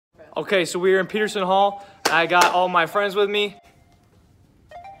Okay, so we're in Peterson Hall. I got all my friends with me.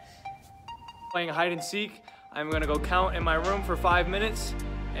 Playing hide and seek. I'm gonna go count in my room for 5 minutes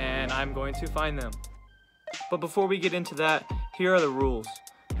and I'm going to find them. But before we get into that, here are the rules.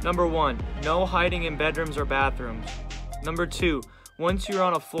 Number 1, no hiding in bedrooms or bathrooms. Number 2, once you're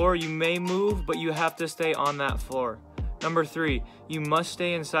on a floor, you may move, but you have to stay on that floor. Number 3, you must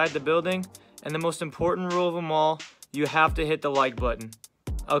stay inside the building. And the most important rule of them all, you have to hit the like button.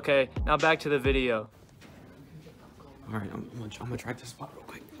 Okay, now back to the video. All right, I'm gonna try this spot real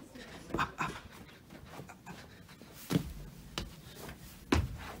quick.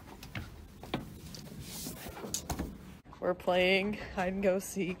 We're playing hide and go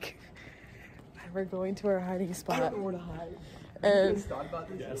seek. And we're going to our hiding spot. I don't know where to hide. And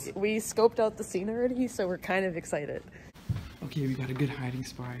Yes. we scoped out the scene already, so we're kind of excited. Okay, we got a good hiding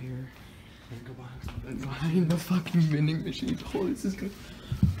spot here. Go behind the fucking vending machine. Oh, this is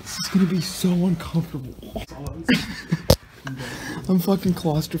gonna be so uncomfortable. I'm fucking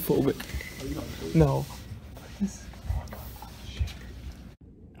claustrophobic. No.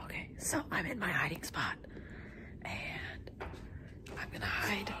 Okay, so I'm in my hiding spot. And I'm gonna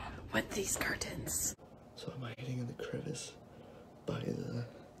hide with these curtains. So am I hiding in the crevice by the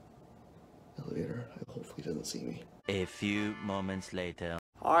elevator? Hopefully he doesn't see me. A few moments later.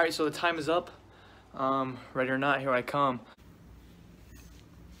 All right, so the time is up. Ready or not, here I come.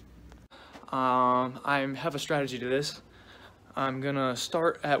 I have a strategy to this. I'm gonna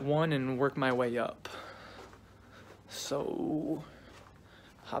start at 1 and work my way up. So,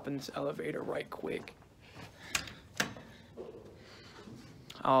 hop in this elevator right quick.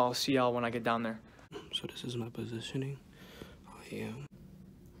 I'll see y'all when I get down there. So this is my positioning. I am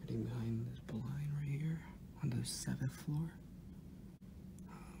hiding behind this blind right here on the 7th floor.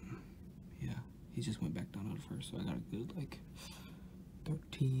 Yeah, he just went back down at first, so I got a good like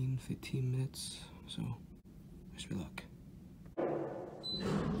 13, 15 minutes. So wish me luck.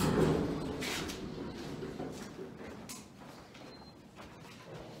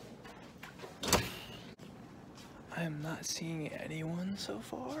 I am not seeing anyone so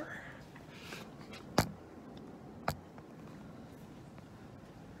far.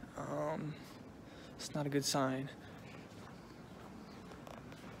 It's not a good sign.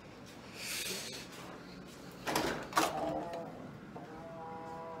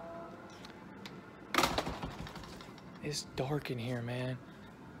 It's dark in here, man.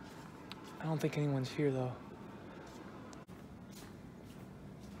 I don't think anyone's here though.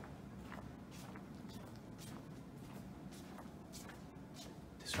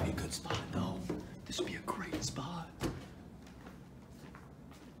 This would be a good spot though. This would be a great spot.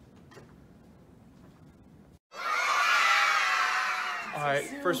 All right,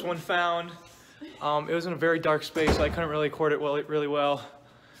 first one found. It was in a very dark space, so I couldn't really record it really well.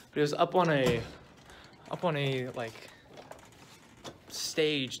 But it was up on a like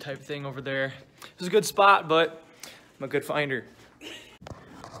stage type thing over there. It was a good spot, but I'm a good finder.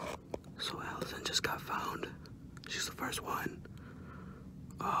 So Allison just got found. She's the first one.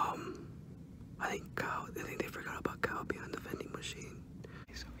 I think they forgot about Kyle behind the vending machine.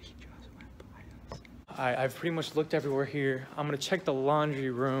 So he just went by us. I've pretty much looked everywhere here. I'm gonna check the laundry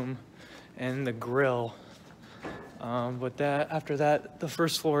room and the grill. But after that, the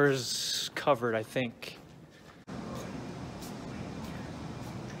first floor is covered, I think.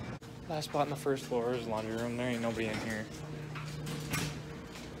 Last spot in the first floor is laundry room. There ain't nobody in here.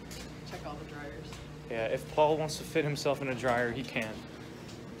 Check all the dryers. Yeah, if Paul wants to fit himself in a dryer, he can.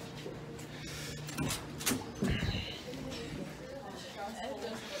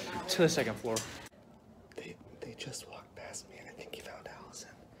 To the second floor. They just walked past me and I think he found Allison.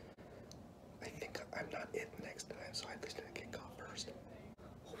 I think I'm not it next time, so at least I get caught first.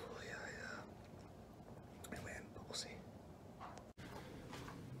 Hopefully I win, but we'll see.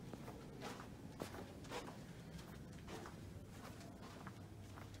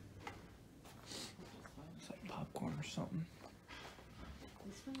 It's like popcorn or something.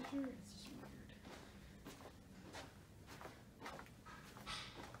 This one here is just weird.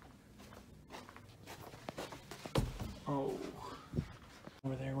 Oh.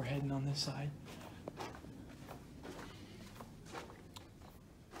 Over there, we're heading on this side.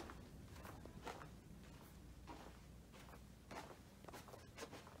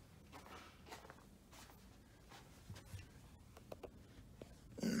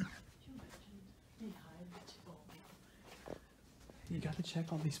 You gotta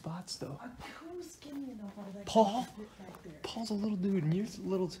check all these spots though. Who's skinny enough all that Paul? shit to fit back there? Paul's a little dude and you're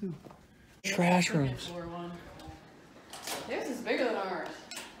little too. Trash rooms. Floor one. Theirs is bigger than ours.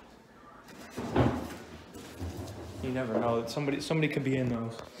 You you never know. Somebody could be in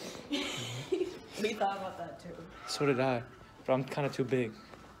those. We thought about that too. So did I, but I'm kind of too big.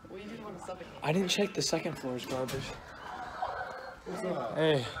 Well, you didn't want to suffocate. I didn't check the second floor's garbage.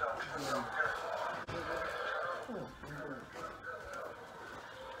 Hey.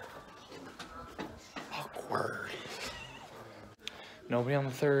 Awkward. Nobody on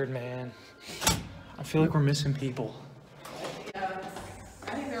the third, man. I feel like we're missing people. Yeah,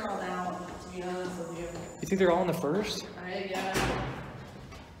 I think they're all down, to be honest with you. You think they're all in the first?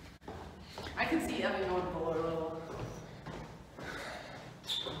 I can see Evan going below a little.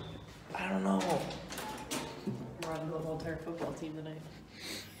 I don't know. We're on the whole entire football team tonight.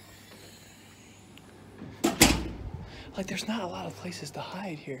 Like, there's not a lot of places to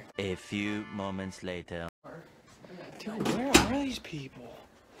hide here. A few moments later. Dude, where are these people?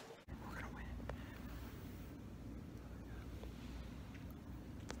 We're gonna win.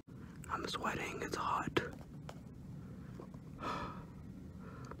 I'm sweating, it's hot.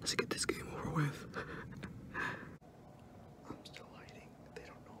 Let's get this game over with. I'm still hiding. They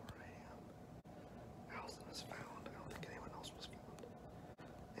don't know where I am. Allison was found. I don't think anyone else was found.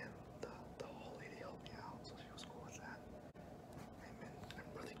 And the whole lady helped me out, so she was cool with that. I'm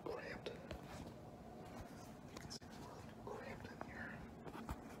really cramped. It's really cramped in here.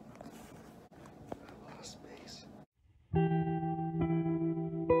 A lot of space.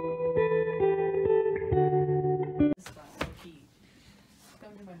 This spot's so key.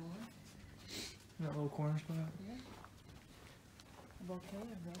 Come to my home. That little corner spot? Yeah. I'm okay, I'm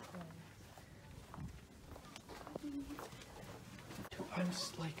okay.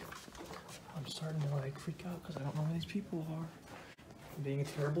 I'm starting to like freak out because I don't know where these people are. I'm being a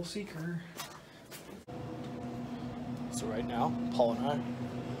terrible seeker. So right now, Paul and I,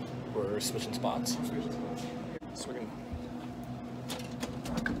 we're switching spots. So we're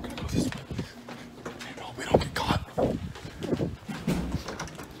gonna go this way. And hope we don't get caught.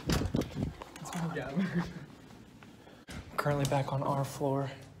 I'm currently back on our floor,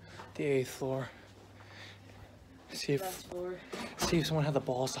 the 8th floor. See if someone had the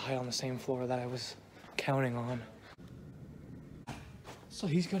balls to hide on the same floor that I was counting on. So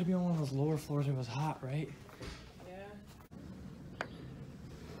he's got to be on one of those lower floors when it was hot, right? Yeah.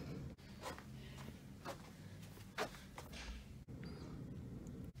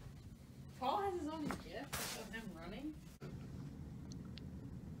 Paul has his own gift of him running.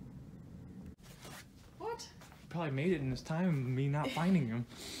 What? Probably made it in this time, me not finding him.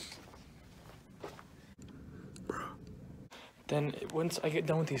 Then once I get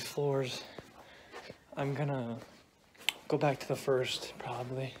done with these floors, I'm gonna go back to the first,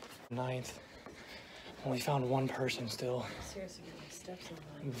 probably 9th. Only found one person still. Seriously, get my steps in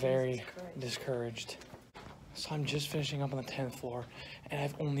line. Very Jesus Christ. discouraged. So I'm just finishing up on the 10th floor, and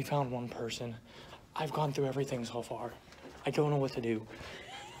I've only found one person. I've gone through everything so far. I don't know what to do.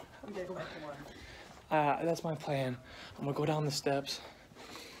 I'm gonna go back to one. That's my plan. I'm gonna go down the steps.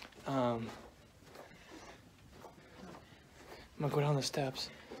 I'm gonna go down the steps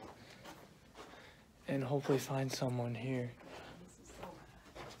and hopefully find someone here.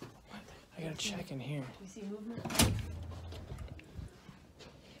 I gotta check in here. Do you see movement?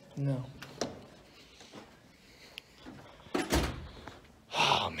 No.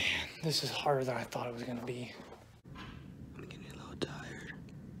 Oh man, this is harder than I thought it was gonna be. I'm getting a little tired.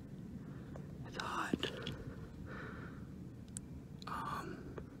 It's hot.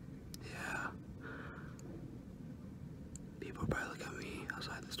 Yeah. People probably look at me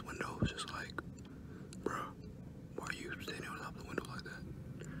outside this window, just like, bro, why are you standing outside the window like that?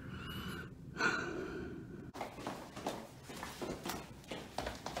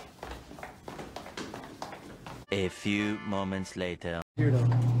 A few moments later. Here though.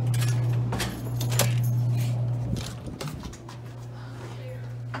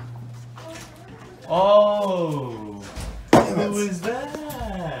 Oh! Who is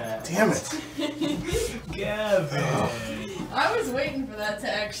that? Damn it! Gavin! I was waiting for that to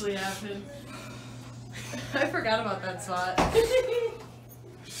actually happen. I forgot about that spot.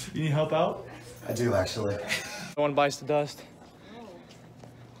 You need help out? I do actually. No one bites the dust.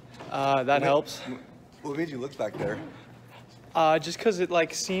 That helps. What made you look back there? Just cause it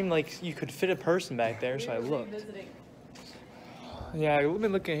like seemed like you could fit a person back there, so I looked. Visiting. Yeah, let me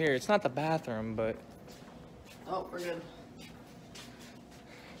look in here. It's not the bathroom, but Oh, we're good.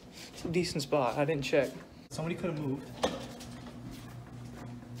 it's a decent spot. I didn't check. Somebody could have moved.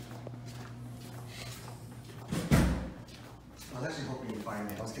 I was actually hoping you'd find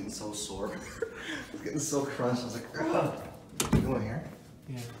me. I was getting so sore. I was getting so crunched. I was like, ugh. You going here?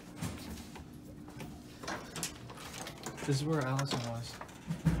 Yeah. This is where Allison was.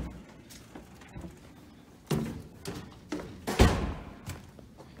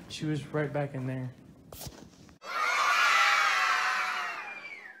 She was right back in there.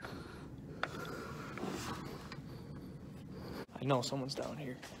 I know someone's down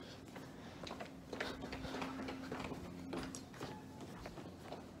here.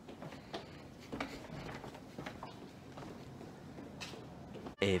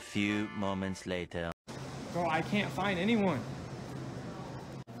 A few moments later. Bro, I can't find anyone.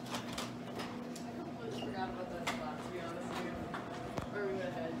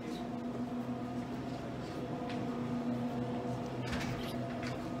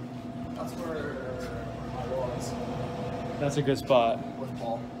 That's where I was That's a good spot. with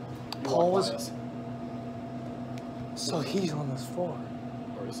Paul. Paul was- Us. So he's on this floor.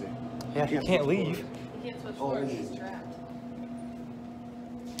 Or is he? Yeah, he can't leave. You can't switch floors, he's trapped.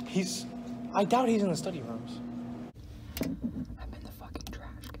 I doubt he's in the study rooms. I'm in the fucking trash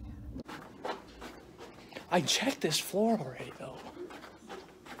can. I checked this floor already, though.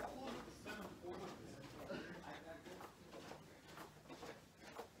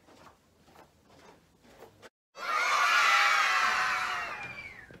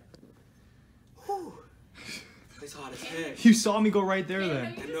 It's hot as heck. You saw me go right there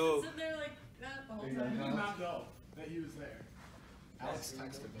then. I know. Sit there like that the whole time. not know that he was there. Alex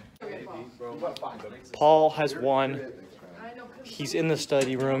texted me. Bro, Paul has won. I know, 'cause He's in the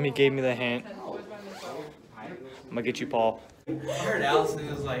study room. He gave me the hint. always by myself. I'm gonna get you, Paul. I heard Allison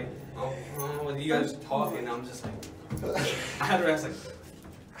was like, oh, when you guys were talking, I'm just like, I had her ask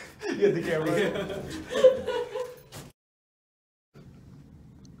like, You had the camera.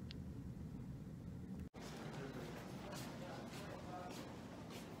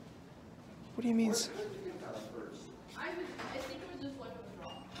 What do you mean? I think it was just like a draw,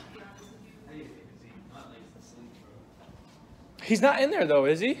 to be honest with you. He's not in there though,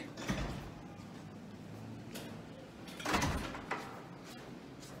 is he?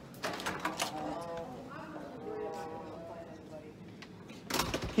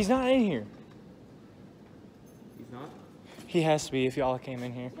 He's not in here. he's not? He has to be if y'all came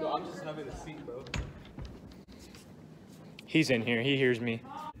in here. Yo, I'm just having a seat, bro. He's in here. He hears me.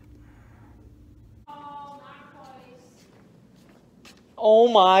 Oh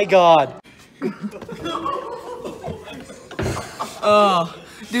my god. Oh,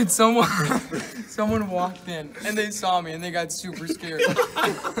 dude, someone walked in and they saw me and they got super scared.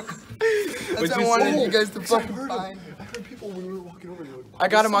 That's what I wanted you guys to fucking find. I heard people when we were walking over. I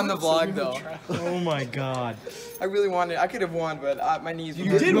got him on the vlog though. Oh my god. I really wanted. I could have won, but my knees.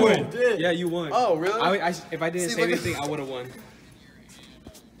 You did win. Yeah, you won. Oh, really? If I didn't See, say look at- anything, I would have won.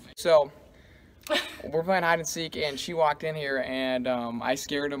 So, we're playing hide and seek, and she walked in here, and I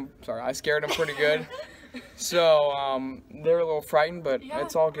scared him. Sorry, I scared him pretty good. So, they're a little frightened, but Yeah,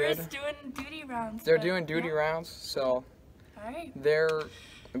 it's all good. We're just doing duty rounds. They're but doing duty yeah. rounds, so Alright. they're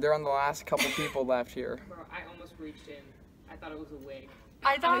on the last couple people left here. Bro, I almost reached in. I thought it was a wig.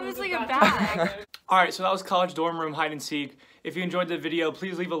 I thought it was like a bag. Alright, so that was college dorm room hide and seek. If you enjoyed the video,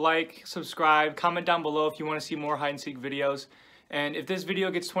 please leave a like, subscribe, comment down below if you want to see more hide and seek videos. And if this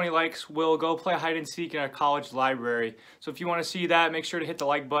video gets 20 likes, we'll go play hide and seek in our college library. So if you want to see that, make sure to hit the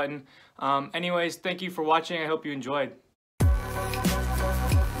like button. Anyways, thank you for watching. I hope you enjoyed.